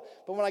well.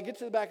 But when I get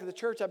to the back of the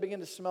church, I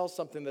begin to smell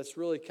something that's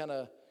really kind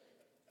of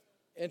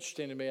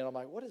interesting to me. And I'm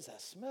like, what is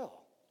that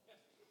smell?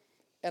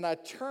 And I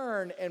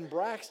turn, and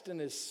Braxton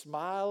is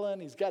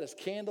smiling. He's got his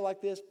candle like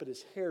this, but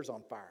his hair's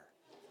on fire.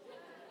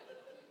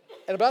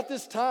 And about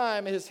this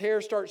time, his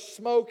hair starts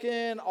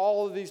smoking.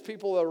 All of these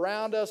people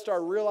around us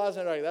start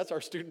realizing, like, that's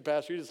our student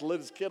pastor. He just lit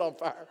his kid on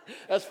fire.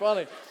 That's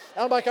funny.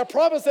 And I'm like, I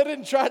promise I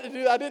didn't try to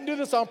do that. I didn't do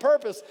this on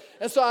purpose.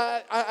 And so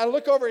I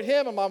look over at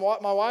him, and my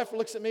wife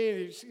looks at me, and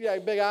he's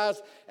got big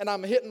eyes, and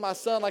I'm hitting my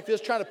son like this,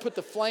 trying to put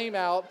the flame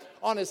out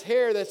on his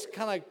hair that's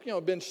kind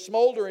of, been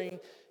smoldering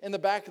in the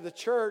back of the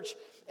church.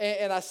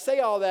 And I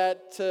say all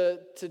that to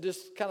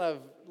just kind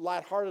of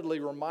lightheartedly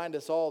remind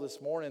us all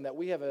this morning that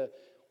we have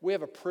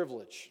a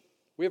privilege.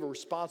 We have a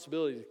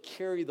responsibility to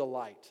carry the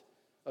light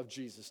of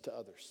Jesus to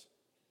others,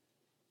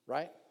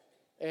 right?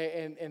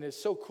 And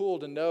it's so cool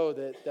to know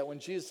that when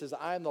Jesus says,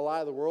 I am the light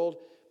of the world,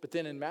 but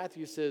then in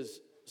Matthew says,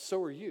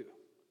 so are you.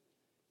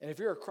 And if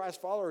you're a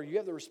Christ follower, you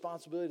have the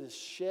responsibility to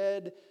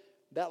shed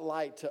that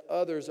light to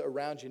others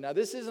around you. Now,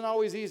 this isn't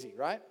always easy,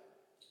 right?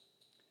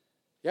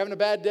 You're having a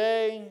bad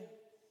day,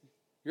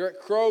 you're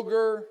at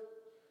Kroger,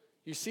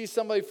 you see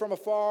somebody from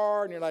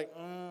afar, and you're like,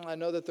 I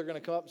know that they're going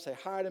to come up and say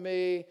hi to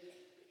me.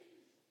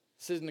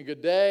 This isn't a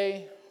good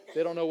day.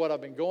 They don't know what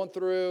I've been going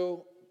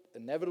through.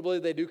 Inevitably,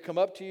 they do come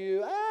up to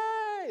you.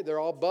 Hey, they're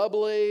all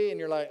bubbly, and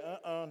you're like,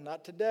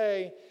 not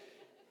today.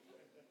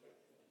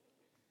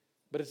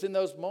 But it's in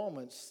those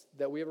moments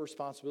that we have a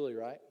responsibility,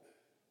 right?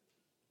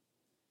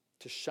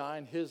 To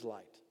shine His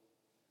light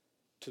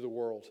to the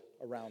world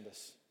around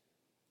us.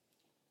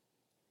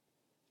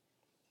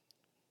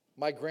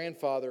 My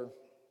grandfather,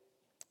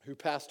 who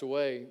passed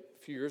away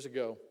a few years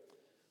ago,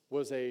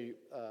 was a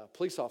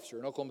police officer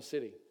in Oklahoma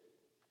City.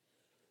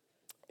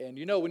 And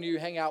when you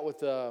hang out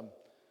with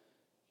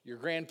your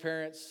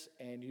grandparents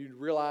and you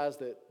realize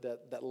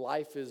that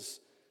life is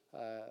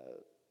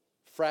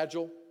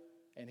fragile,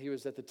 and he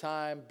was at the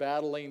time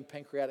battling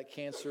pancreatic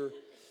cancer,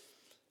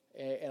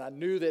 and I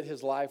knew that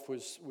his life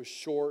was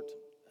short.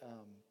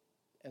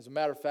 As a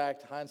matter of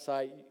fact,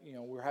 hindsight, we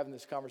were having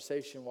this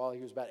conversation while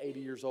he was about 80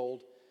 years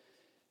old,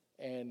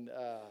 and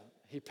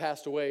he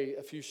passed away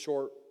a few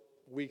short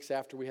weeks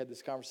after we had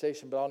this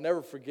conversation. But I'll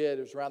never forget,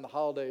 it was around the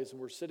holidays, and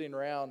we're sitting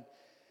around,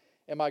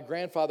 And my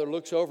grandfather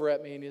looks over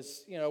at me and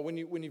is, when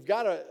you've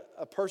got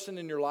a person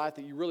in your life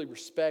that you really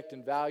respect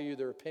and value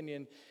their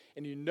opinion,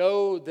 and you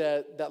know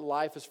that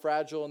life is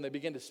fragile and they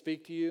begin to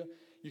speak to you,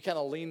 you kind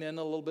of lean in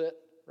a little bit,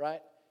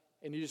 right?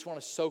 And you just want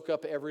to soak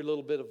up every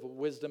little bit of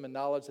wisdom and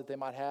knowledge that they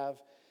might have.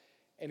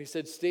 And he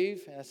said,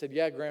 Steve, and I said,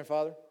 yeah,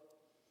 grandfather.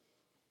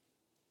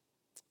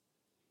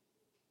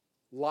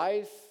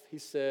 Life, he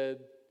said,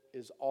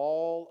 is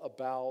all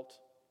about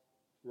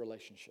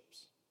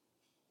relationships.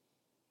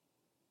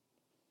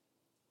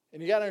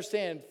 And you got to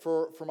understand,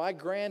 for my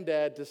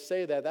granddad to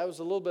say that was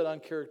a little bit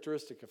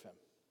uncharacteristic of him.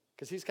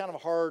 Because he's kind of a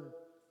hard,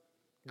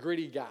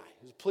 gritty guy.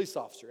 He's a police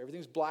officer.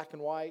 Everything's black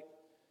and white.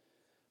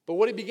 But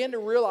what he began to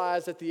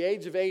realize at the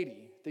age of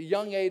 80, the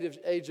young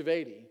age of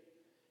 80,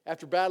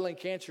 after battling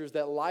cancer, is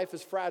that life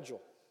is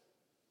fragile.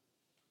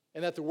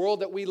 And that the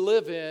world that we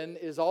live in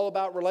is all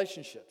about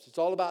relationships. It's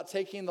all about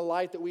taking the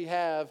light that we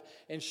have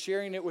and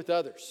sharing it with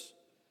others.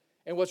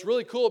 And what's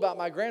really cool about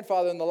my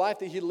grandfather and the life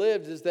that he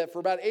lived is that for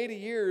about 80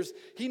 years,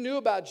 he knew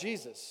about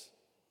Jesus.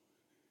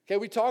 Okay,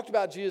 we talked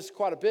about Jesus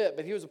quite a bit,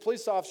 but he was a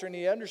police officer and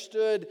he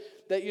understood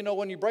that,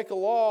 when you break a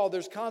law,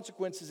 there's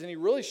consequences, and he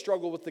really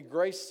struggled with the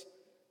grace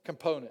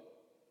component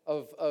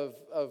of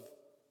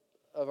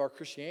our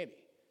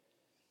Christianity.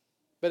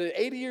 But at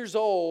 80 years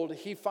old,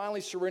 he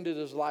finally surrendered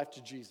his life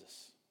to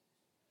Jesus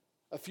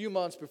a few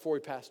months before he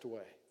passed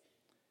away.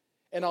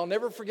 And I'll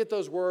never forget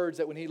those words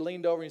that when he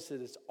leaned over and he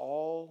said, it's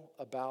all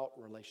about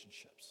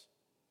relationships.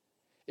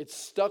 It's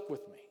stuck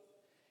with me.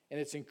 And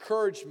it's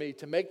encouraged me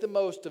to make the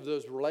most of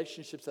those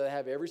relationships that I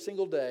have every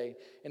single day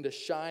and to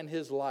shine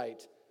his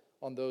light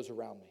on those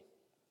around me.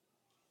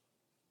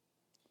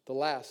 The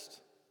last,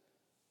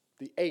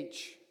 the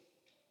H,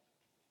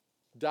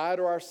 die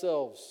to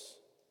ourselves,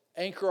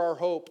 anchor our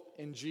hope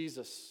in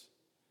Jesus,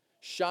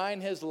 shine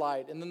his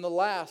light. And then the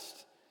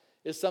last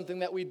is something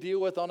that we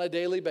deal with on a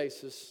daily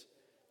basis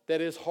that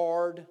is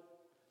hard,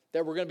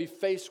 that we're going to be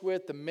faced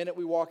with the minute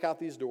we walk out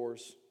these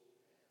doors.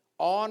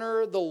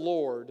 Honor the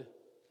Lord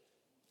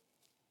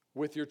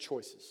with your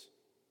choices.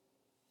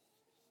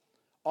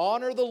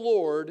 Honor the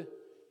Lord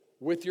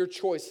with your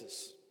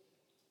choices.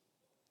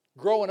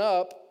 Growing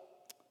up,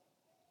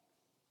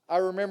 I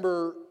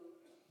remember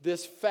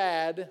this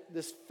fad,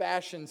 this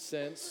fashion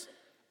sense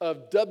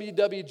of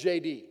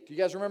WWJD. Do you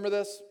guys remember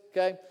this?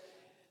 Okay.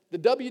 The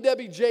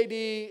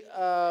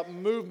WWJD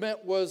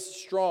movement was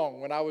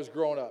strong when I was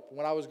growing up,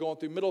 when I was going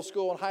through middle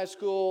school and high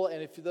school.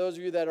 And if those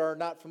of you that are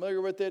not familiar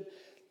with it,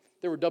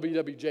 there were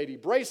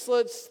WWJD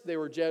bracelets, there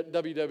were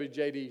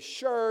WWJD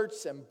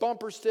shirts and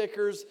bumper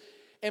stickers.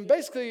 And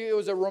basically it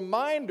was a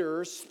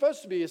reminder,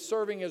 supposed to be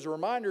serving as a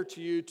reminder to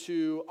you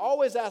to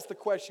always ask the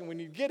question when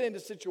you get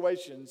into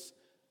situations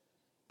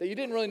that you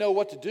didn't really know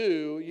what to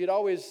do, you'd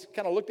always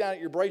kind of look down at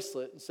your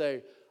bracelet and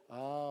say,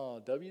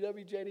 oh,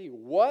 WWJD,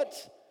 what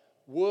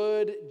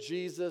would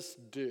Jesus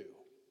do?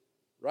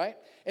 Right?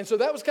 And so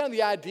that was kind of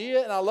the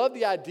idea, and I love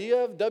the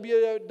idea of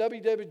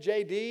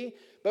WWJD,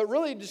 but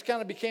really it just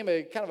kind of became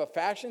a kind of a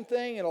fashion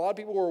thing, and a lot of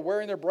people were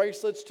wearing their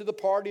bracelets to the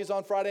parties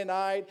on Friday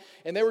night,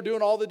 and they were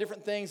doing all the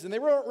different things, and they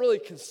weren't really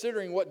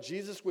considering what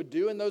Jesus would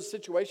do in those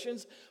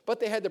situations, but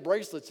they had the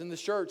bracelets and the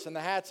shirts and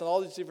the hats and all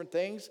these different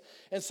things.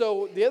 And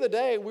so the other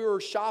day, we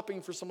were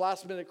shopping for some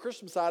last-minute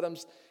Christmas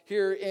items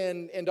here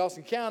in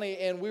Dawson County,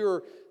 and we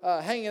were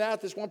hanging out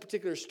at this one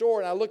particular store,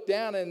 and I looked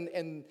down,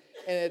 and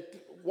at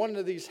one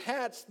of these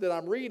hats that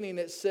I'm reading,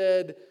 it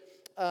said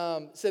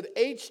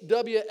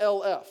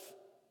HWLF.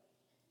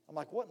 I'm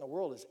like, what in the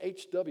world is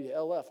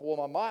HWLF?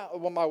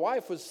 Well, my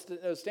wife was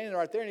standing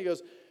right there,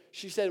 and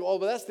she said, well,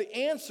 but that's the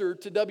answer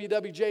to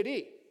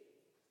WWJD.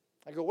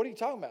 I go, what are you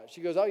talking about?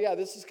 She goes, oh, yeah,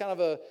 this is kind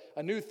of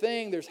a new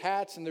thing. There's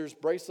hats, and there's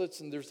bracelets,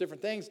 and there's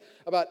different things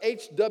about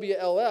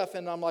HWLF.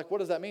 And I'm like, what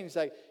does that mean? He's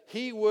like,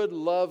 he would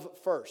love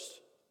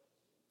first.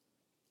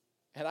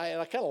 And I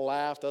kind of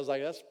laughed. I was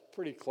like, that's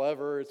pretty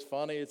clever. It's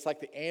funny. It's like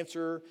the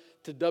answer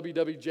to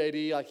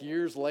WWJD. Like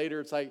years later,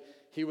 it's like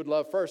he would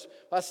love first.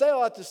 Well, I say a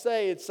lot to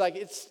say it's like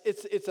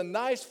it's a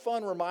nice,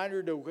 fun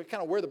reminder to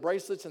kind of wear the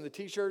bracelets and the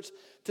T-shirts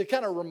to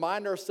kind of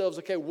remind ourselves,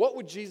 okay, what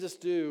would Jesus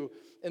do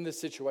in this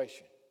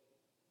situation?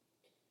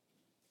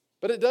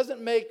 But it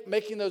doesn't make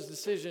making those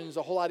decisions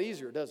a whole lot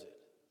easier, does it?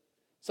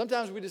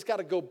 Sometimes we just got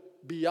to go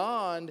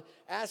beyond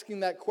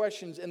asking that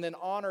questions and then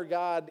honor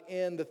God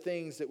in the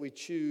things that we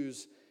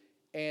choose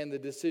and the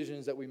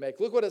decisions that we make.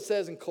 Look what it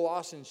says in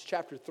Colossians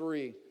chapter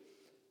 3,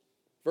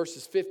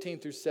 verses 15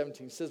 through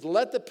 17. It says,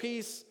 let the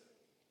peace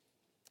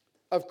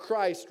of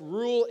Christ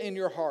rule in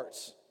your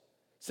hearts,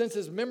 since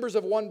as members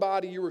of one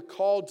body you were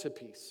called to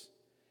peace,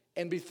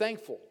 and be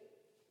thankful.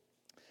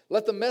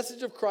 Let the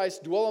message of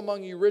Christ dwell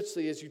among you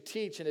richly as you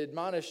teach and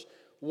admonish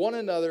one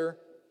another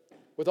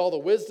with all the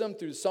wisdom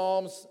through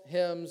psalms,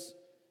 hymns,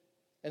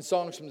 and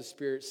songs from the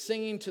Spirit,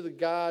 singing to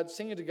God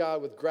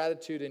with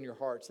gratitude in your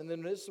hearts. And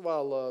then this is what I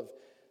love,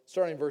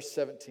 starting in verse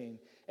 17.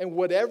 And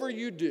whatever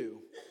you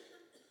do,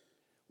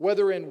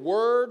 whether in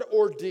word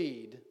or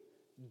deed,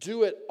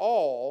 do it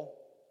all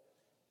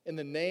in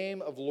the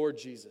name of Lord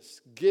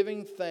Jesus,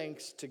 giving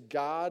thanks to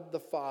God the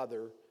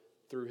Father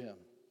through him.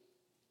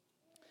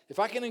 If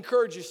I can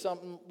encourage you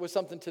with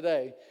something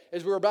today,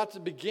 as we're about to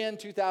begin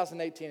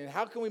 2018, and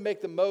how can we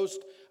make the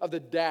most of the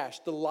dash,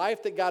 the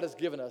life that God has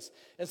given us?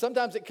 And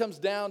sometimes it comes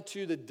down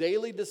to the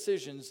daily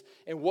decisions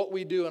and what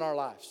we do in our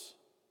lives.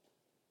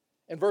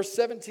 And verse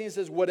 17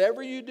 says,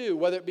 whatever you do,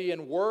 whether it be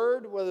in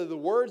word, whether the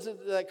words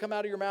that come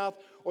out of your mouth,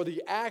 or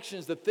the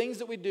actions, the things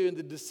that we do, and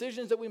the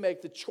decisions that we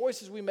make, the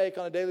choices we make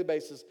on a daily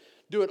basis,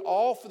 do it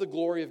all for the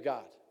glory of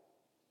God.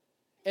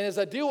 And as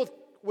I deal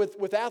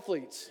with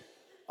athletes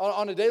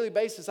on a daily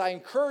basis, I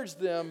encourage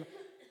them,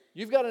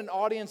 you've got an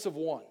audience of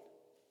one.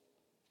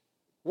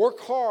 Work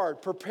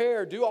hard,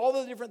 prepare, do all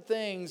the different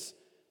things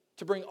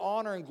to bring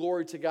honor and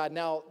glory to God.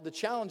 Now, the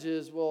challenge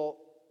is, well,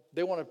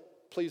 they want to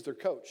please their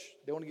coach.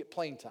 They want to get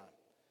playing time.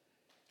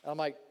 And I'm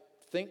like,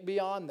 think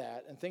beyond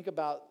that and think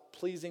about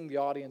pleasing the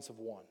audience of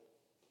one.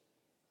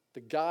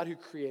 The God who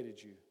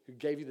created you, who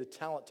gave you the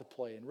talent to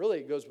play. And really,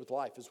 it goes with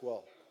life as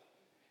well.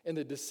 And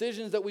the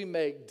decisions that we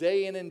make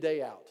day in and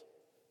day out,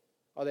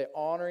 are they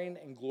honoring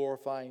and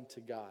glorifying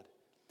to God?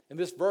 And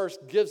this verse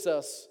gives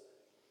us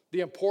the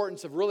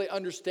importance of really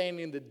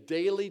understanding the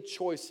daily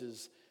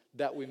choices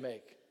that we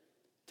make.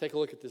 Take a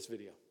look at this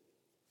video.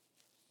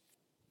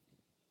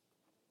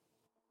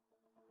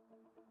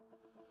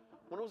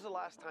 When was the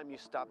last time you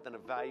stopped and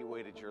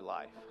evaluated your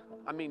life?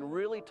 I mean,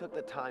 really took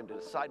the time to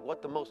decide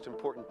what the most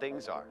important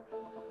things are.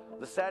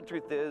 The sad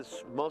truth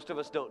is, most of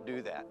us don't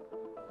do that.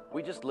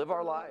 We just live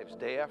our lives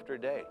day after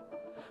day.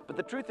 But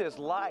the truth is,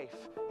 life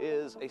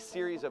is a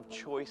series of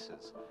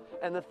choices.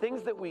 And the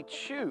things that we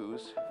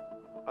choose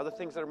are the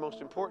things that are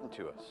most important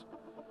to us.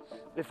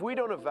 If we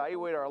don't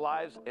evaluate our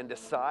lives and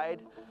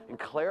decide and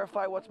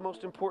clarify what's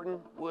most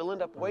important, we'll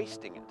end up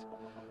wasting it.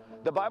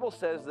 The Bible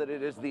says that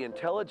it is the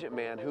intelligent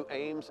man who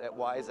aims at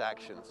wise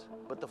actions,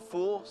 but the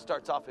fool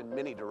starts off in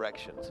many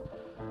directions.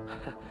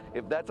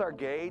 If that's our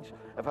gauge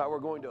of how we're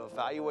going to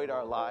evaluate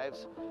our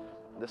lives,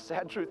 the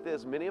sad truth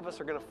is many of us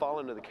are going to fall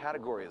into the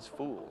category as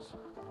fools.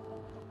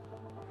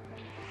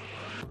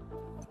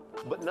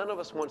 But none of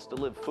us wants to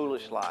live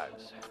foolish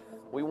lives.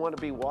 We want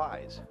to be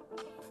wise.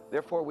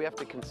 Therefore, we have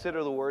to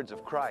consider the words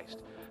of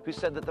Christ, who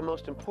said that the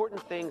most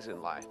important things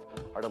in life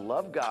are to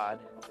love God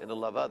and to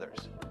love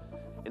others.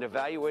 In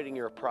evaluating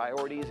your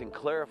priorities and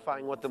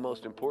clarifying what the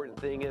most important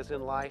thing is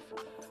in life,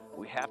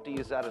 we have to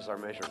use that as our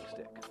measuring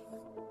stick.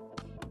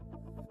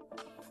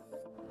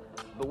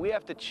 But we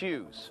have to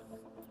choose.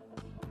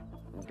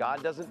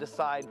 God doesn't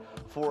decide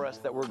for us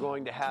that we're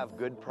going to have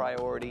good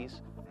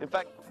priorities. In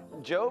fact,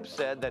 Job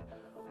said that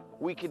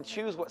we can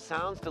choose what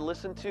sounds to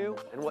listen to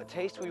and what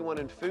taste we want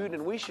in food,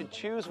 and we should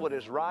choose what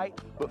is right.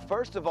 But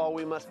first of all,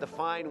 we must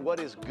define what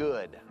is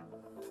good.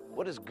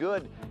 What is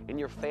good in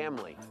your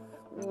family?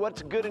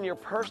 What's good in your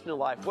personal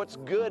life? What's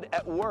good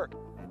at work?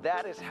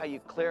 That is how you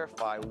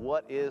clarify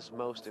what is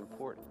most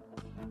important.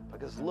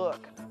 Because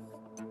look,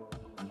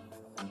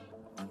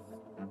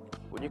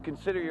 when you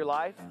consider your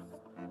life,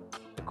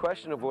 the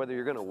question of whether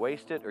you're going to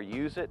waste it or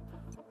use it,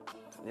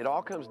 it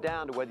all comes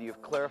down to whether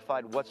you've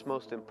clarified what's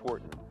most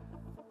important.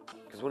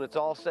 Because when it's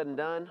all said and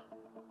done,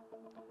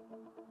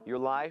 your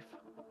life,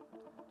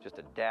 just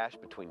a dash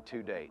between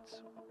two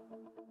dates.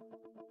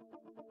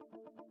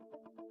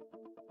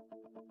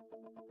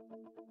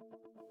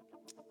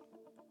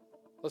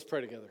 Let's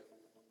pray together.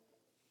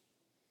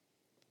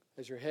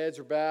 As your heads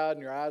are bowed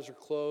and your eyes are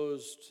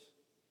closed,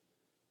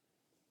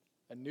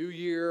 a new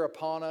year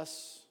upon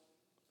us.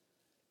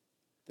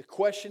 The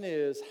question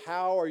is,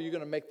 how are you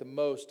going to make the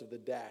most of the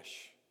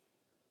dash,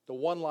 the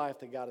one life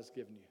that God has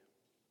given you?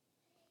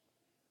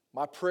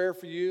 My prayer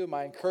for you,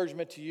 my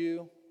encouragement to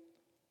you,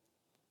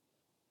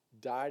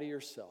 die to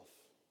yourself.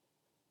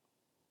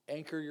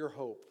 Anchor your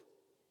hope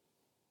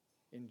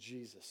in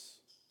Jesus.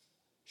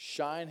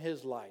 Shine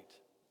His light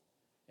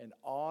and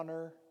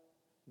honor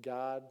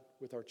God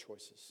with our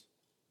choices.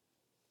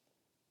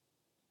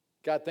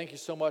 God, thank you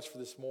so much for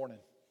this morning.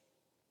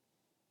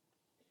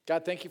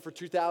 God, thank you for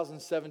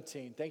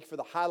 2017. Thank you for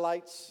the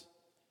highlights,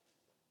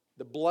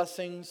 the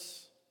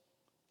blessings.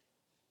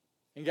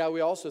 And God, we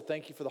also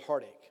thank you for the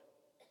heartache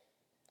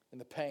and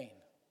the pain.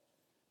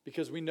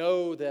 Because we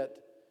know that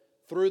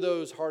through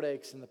those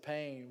heartaches and the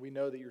pain, we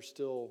know that you're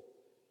still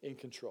in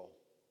control.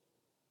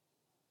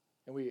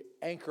 And we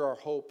anchor our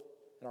hope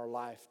and our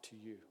life to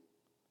you.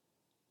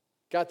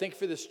 God, thank you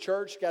for this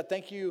church. God,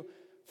 thank you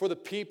for the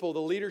people, the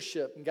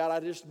leadership. And God,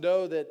 I just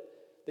know that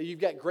you've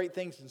got great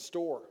things in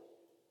store.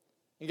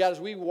 And God,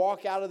 as we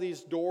walk out of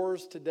these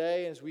doors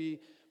today, as we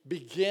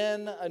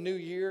begin a new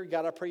year,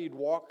 God, I pray you'd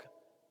walk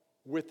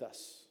with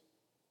us.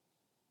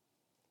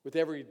 With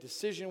every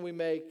decision we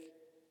make,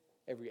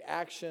 every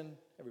action,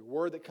 every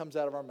word that comes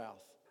out of our mouth.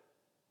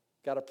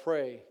 God, I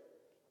pray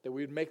that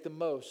we would make the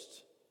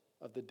most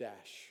of the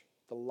dash,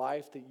 the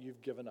life that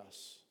you've given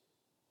us.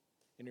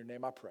 In your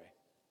name I pray.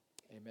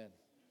 Amen.